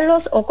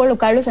refrigerarlos o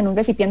colocarlos en un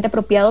recipiente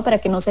apropiado para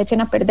que no se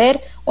echen a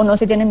perder o no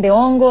se llenen de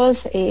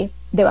hongos,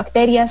 de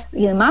bacterias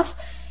y demás.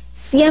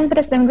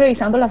 Siempre estén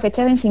revisando la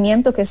fecha de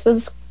vencimiento, que esto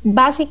es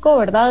básico,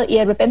 ¿verdad? Y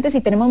de repente si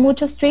tenemos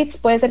muchos treats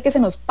puede ser que se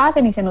nos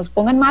pasen y se nos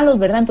pongan malos,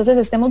 ¿verdad? Entonces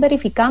estemos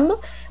verificando,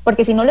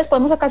 porque si no les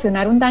podemos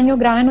ocasionar un daño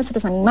grave a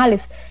nuestros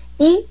animales.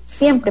 Y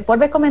siempre, por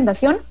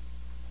recomendación,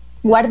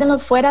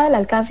 guárdenlos fuera del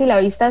alcance y la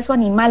vista de su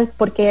animal,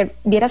 porque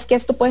vieras que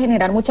esto puede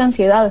generar mucha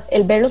ansiedad,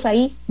 el verlos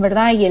ahí,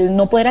 ¿verdad? Y el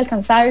no poder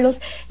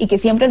alcanzarlos y que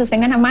siempre los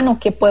tengan a mano,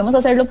 que podemos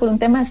hacerlo por un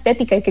tema de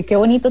estética y que qué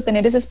bonito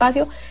tener ese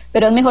espacio,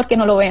 pero es mejor que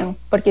no lo vean,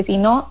 porque si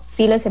no,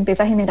 sí les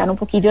empieza a generar un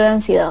poquillo de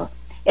ansiedad.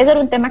 Ese era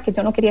un tema que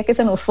yo no quería que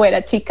se nos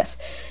fuera, chicas.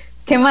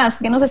 ¿Qué más?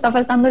 ¿Qué nos está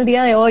faltando el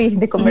día de hoy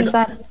de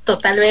conversar? No,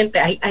 totalmente,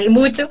 hay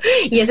mucho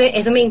y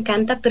eso me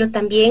encanta, pero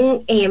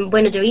también,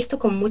 bueno, yo he visto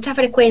con mucha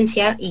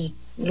frecuencia y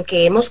lo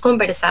que hemos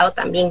conversado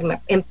también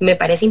me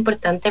parece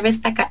importante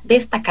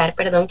destacar,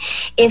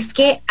 es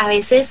que a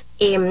veces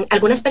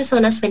algunas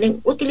personas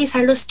suelen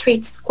utilizar los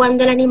treats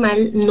cuando el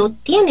animal no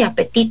tiene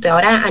apetito.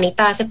 Ahora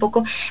Anita hace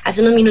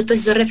unos minutos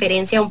hizo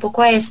referencia un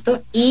poco a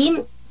esto y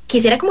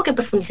quisiera como que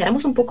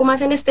profundizáramos un poco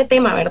más en este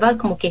tema, ¿verdad?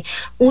 Como que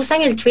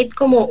usan el treat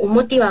como un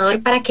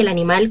motivador para que el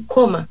animal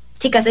coma.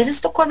 Chicas, ¿es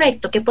esto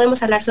correcto? ¿Qué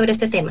podemos hablar sobre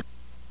este tema?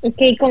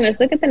 Ok, con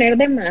esto hay que tener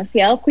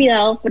demasiado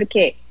cuidado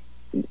porque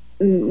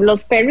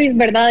los perris,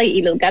 ¿verdad?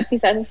 Y los gatos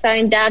quizás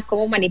saben ya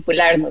cómo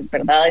manipularnos,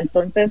 ¿verdad?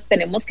 Entonces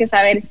tenemos que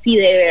saber si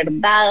de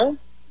verdad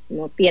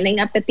no tienen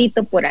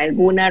apetito por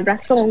alguna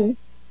razón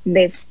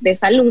de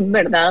salud,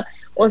 ¿verdad?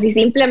 O si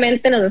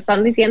simplemente nos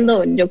están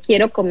diciendo, yo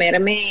quiero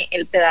comerme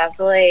el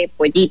pedazo de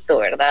pollito,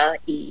 ¿verdad?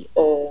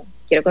 O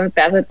quiero comer el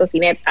pedazo de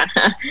tocineta,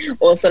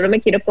 o solo me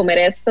quiero comer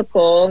esto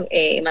con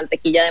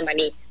mantequilla de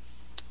maní.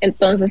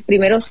 Entonces,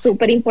 primero,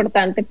 súper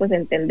importante, pues,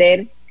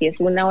 entender si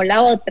es una o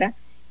la otra,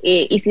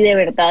 y si de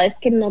verdad es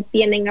que no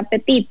tienen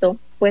apetito,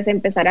 pues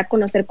empezar a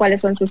conocer cuáles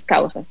son sus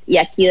causas. Y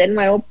aquí de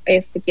nuevo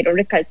quiero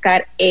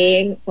recalcar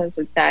en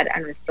consultar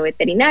a nuestro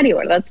veterinario,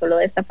 ¿verdad? Solo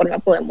de esta forma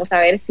podemos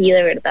saber si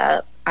de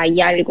verdad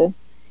hay algo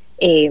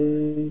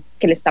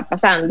que le está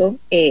pasando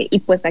y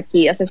pues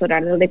aquí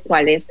asesorarnos de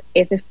cuál es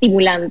ese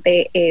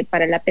estimulante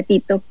para el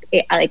apetito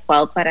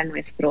adecuado para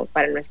nuestro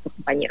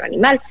compañero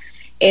animal.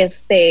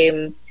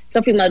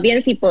 Sofi, más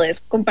bien si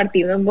podés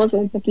compartirnos vos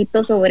un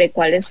poquito sobre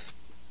cuáles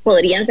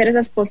podrían ser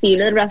esas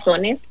posibles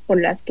razones por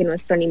las que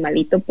nuestro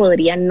animalito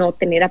podría no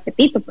tener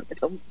apetito, porque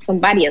son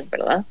varias,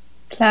 ¿verdad?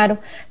 Claro,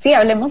 sí,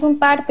 hablemos un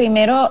par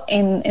primero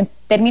en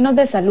términos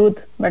de salud,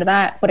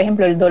 ¿verdad? Por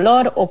ejemplo, el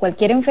dolor o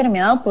cualquier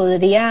enfermedad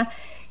podría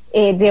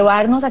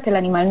llevarnos a que el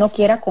animal no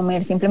quiera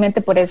comer,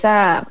 simplemente por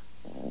esa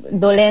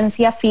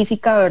dolencia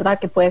física, ¿verdad?,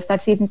 que puede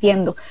estar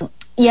sintiendo.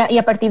 Y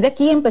a partir de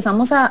aquí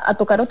empezamos a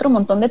tocar otro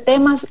montón de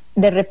temas,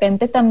 de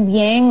repente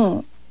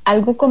también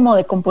algo como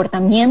de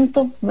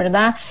comportamiento,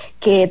 ¿verdad?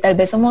 Que tal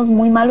vez somos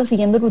muy malos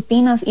siguiendo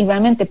rutinas y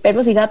realmente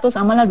perros y gatos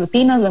aman las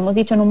rutinas, lo hemos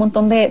dicho en un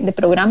montón de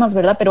programas,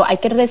 ¿verdad? Pero hay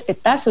que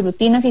respetar sus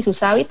rutinas y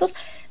sus hábitos,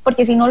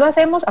 porque si no lo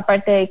hacemos,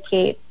 aparte de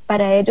que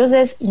para ellos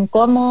es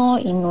incómodo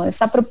y no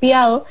es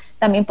apropiado,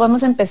 también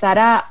podemos empezar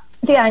a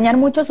dañar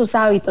mucho sus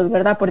hábitos,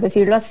 ¿verdad? Por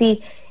decirlo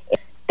así.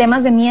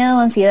 Temas de miedo,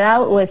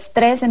 ansiedad o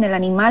estrés en el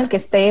animal que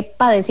esté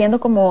padeciendo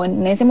como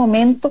en ese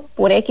momento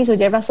por X o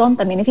Y razón,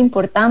 también es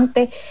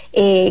importante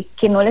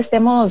que no le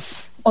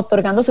estemos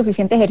otorgando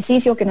suficiente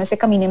ejercicio, que no esté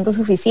caminando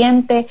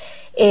suficiente,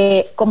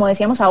 como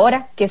decíamos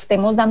ahora, que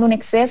estemos dando un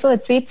exceso de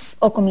treats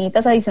o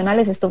comiditas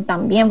adicionales, esto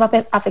también va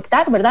a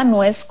afectar, ¿verdad?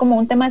 No es como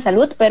un tema de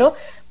salud, pero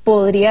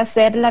podría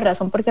ser la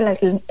razón por que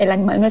el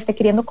animal no esté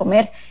queriendo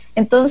comer.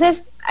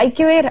 Entonces hay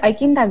que ver, hay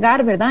que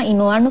indagar, ¿verdad? Y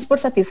no darnos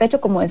por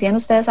satisfecho, como decían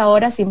ustedes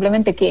ahora,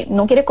 simplemente que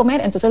no quiere comer,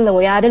 entonces le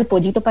voy a dar el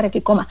pollito para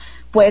que coma.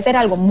 Puede ser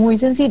algo muy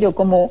sencillo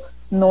como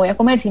no voy a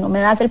comer si no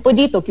me das el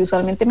pollito que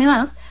usualmente me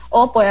das,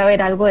 o puede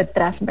haber algo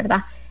detrás,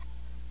 ¿verdad?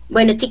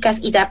 Bueno, chicas,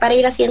 y ya para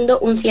ir haciendo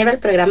un cierre al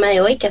programa de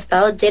hoy, que ha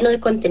estado lleno de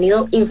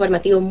contenido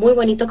informativo muy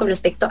bonito con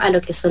respecto a lo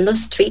que son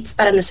los treats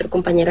para nuestro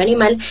compañero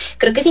animal,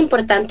 creo que es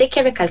importante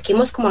que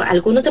recalquemos como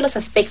algunos de los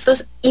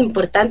aspectos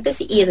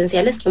importantes y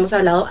esenciales que hemos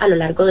hablado a lo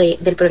largo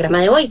del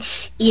programa de hoy.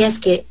 Y es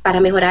que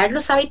para mejorar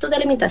los hábitos de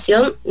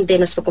alimentación de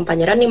nuestro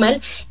compañero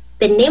animal,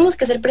 tenemos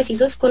que ser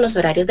precisos con los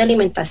horarios de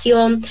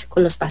alimentación,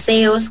 con los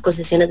paseos, con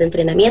sesiones de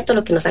entrenamiento,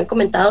 lo que nos han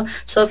comentado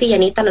Sofi y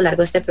Anita a lo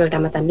largo de este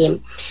programa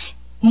también.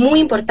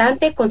 Muy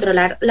importante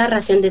controlar la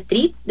ración de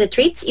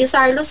treats y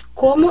usarlos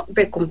como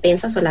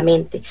recompensa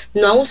solamente.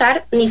 No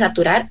usar ni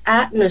saturar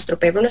a nuestro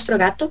perro, nuestro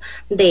gato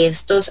de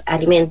estos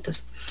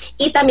alimentos.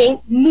 Y también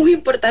muy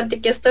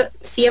importante, que esto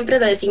siempre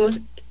lo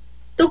decimos,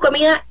 tu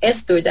comida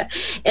es tuya.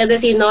 Es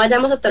decir, no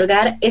vayamos a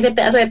otorgar ese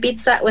pedazo de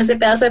pizza o ese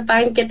pedazo de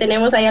pan que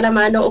tenemos ahí a la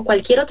mano o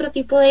cualquier otro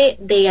tipo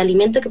de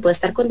alimento que pueda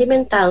estar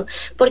condimentado,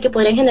 porque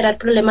podrían generar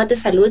problemas de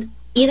salud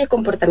y de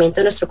comportamiento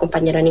de nuestro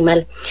compañero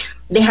animal.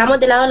 Dejamos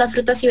de lado las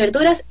frutas y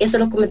verduras, eso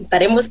lo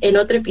comentaremos en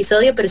otro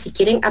episodio, pero si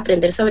quieren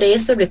aprender sobre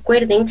esto,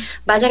 recuerden,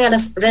 vayan a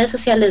las redes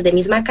sociales de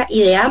Miss Maca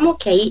y de Amo,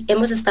 que ahí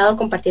hemos estado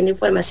compartiendo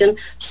información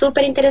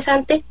súper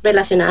interesante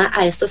relacionada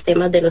a estos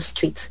temas de los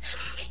treats.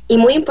 Y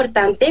muy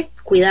importante,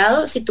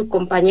 cuidado, si tu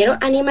compañero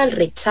animal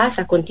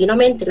rechaza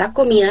continuamente la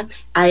comida,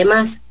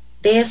 además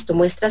de esto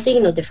muestra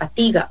signos de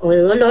fatiga o de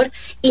dolor,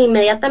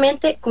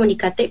 inmediatamente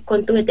comunícate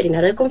con tu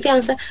veterinario de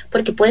confianza,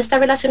 porque puede estar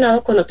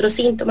relacionado con otros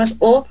síntomas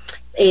o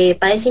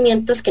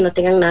padecimientos que no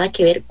tengan nada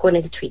que ver con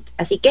el treat.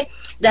 Así que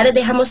ya les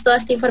dejamos toda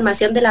esta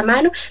información de la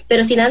mano,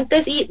 pero sin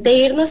antes de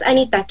irnos,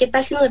 Anita, ¿qué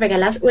tal si nos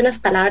regalas unas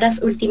palabras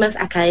últimas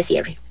acá de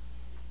cierre?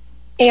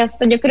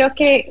 Yo creo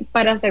que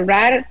para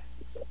cerrar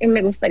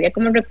me gustaría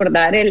como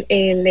recordar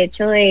el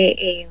hecho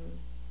de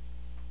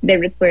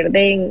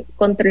recuerden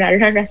controlar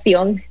la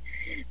ración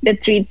de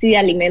treats y de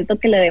alimento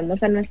que le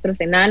demos a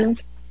nuestros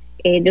enanos.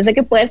 Yo sé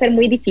que puede ser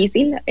muy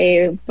difícil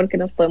porque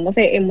nos podemos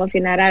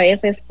emocionar a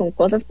veces con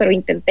cosas, pero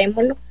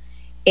intentémoslo,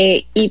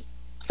 y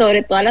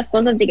sobre todas las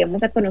cosas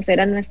lleguemos a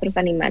conocer a nuestros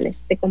animales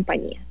de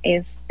compañía.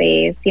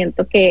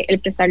 Siento que el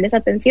prestarles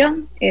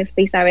atención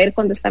y saber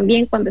cuándo están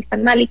bien, cuándo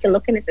están mal y qué es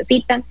lo que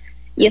necesitan,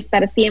 y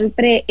estar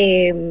siempre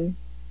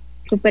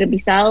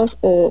supervisados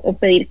o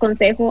pedir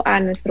consejo a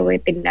nuestro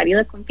veterinario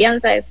de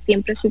confianza es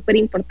siempre súper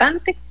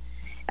importante.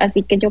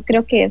 Así que yo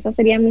creo que esas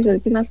serían mis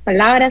últimas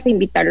palabras.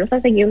 Invitarlos a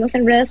seguirnos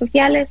en redes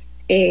sociales.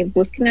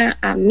 Busquen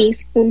a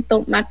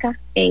miss.maca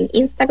en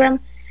Instagram.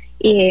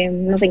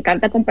 Nos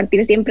encanta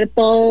compartir siempre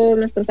todos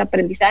nuestros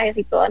aprendizajes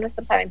y todas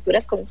nuestras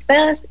aventuras con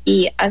ustedes.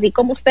 Y así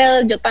como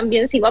ustedes, yo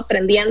también sigo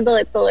aprendiendo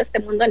de todo este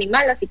mundo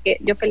animal. Así que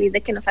yo feliz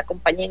de que nos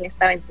acompañen en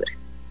esta aventura.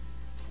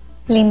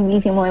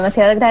 Lindísimo,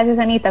 demasiadas gracias,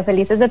 Anita,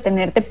 felices de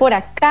tenerte por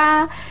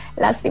acá.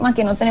 Lástima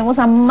que no tenemos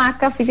a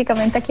Maca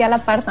físicamente aquí a la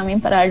par también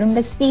para darle un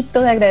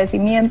besito de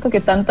agradecimiento que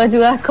tanto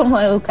ayuda como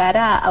a educar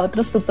a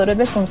otros tutores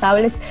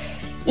responsables.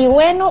 Y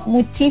bueno,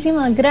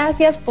 muchísimas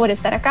gracias por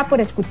estar acá,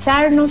 por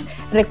escucharnos.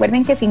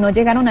 Recuerden que si no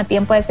llegaron a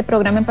tiempo a este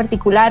programa en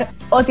particular,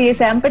 o si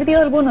se han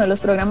perdido alguno de los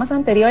programas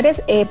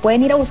anteriores,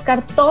 pueden ir a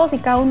buscar todos y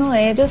cada uno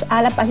de ellos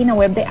a la página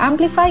web de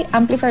Amplify,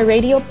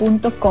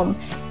 amplifyradio.com.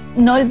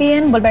 No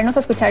olviden volvernos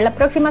a escuchar la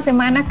próxima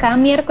semana, cada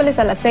miércoles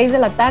a las 6 de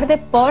la tarde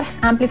por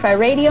Amplify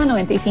Radio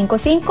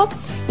 95.5.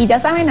 Y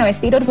ya saben, a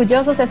vestir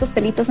orgullosos esos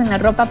pelitos en la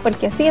ropa,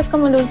 porque así es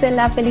como luce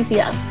la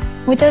felicidad.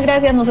 Muchas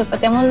gracias, nos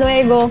olfateamos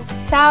luego.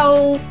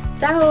 Chao.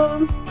 Chao.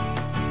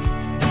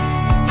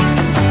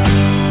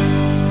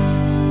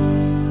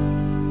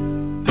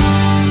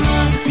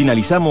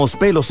 Finalizamos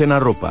Pelos en la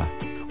Ropa,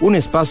 un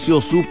espacio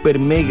super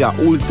mega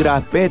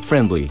ultra pet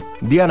friendly.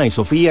 Diana y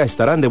Sofía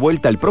estarán de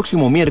vuelta el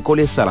próximo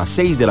miércoles a las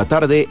 6 de la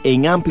tarde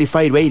en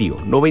Amplify Radio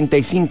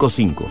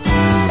 95.5.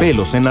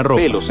 Pelos en la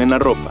Ropa. Pelos en la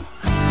Ropa.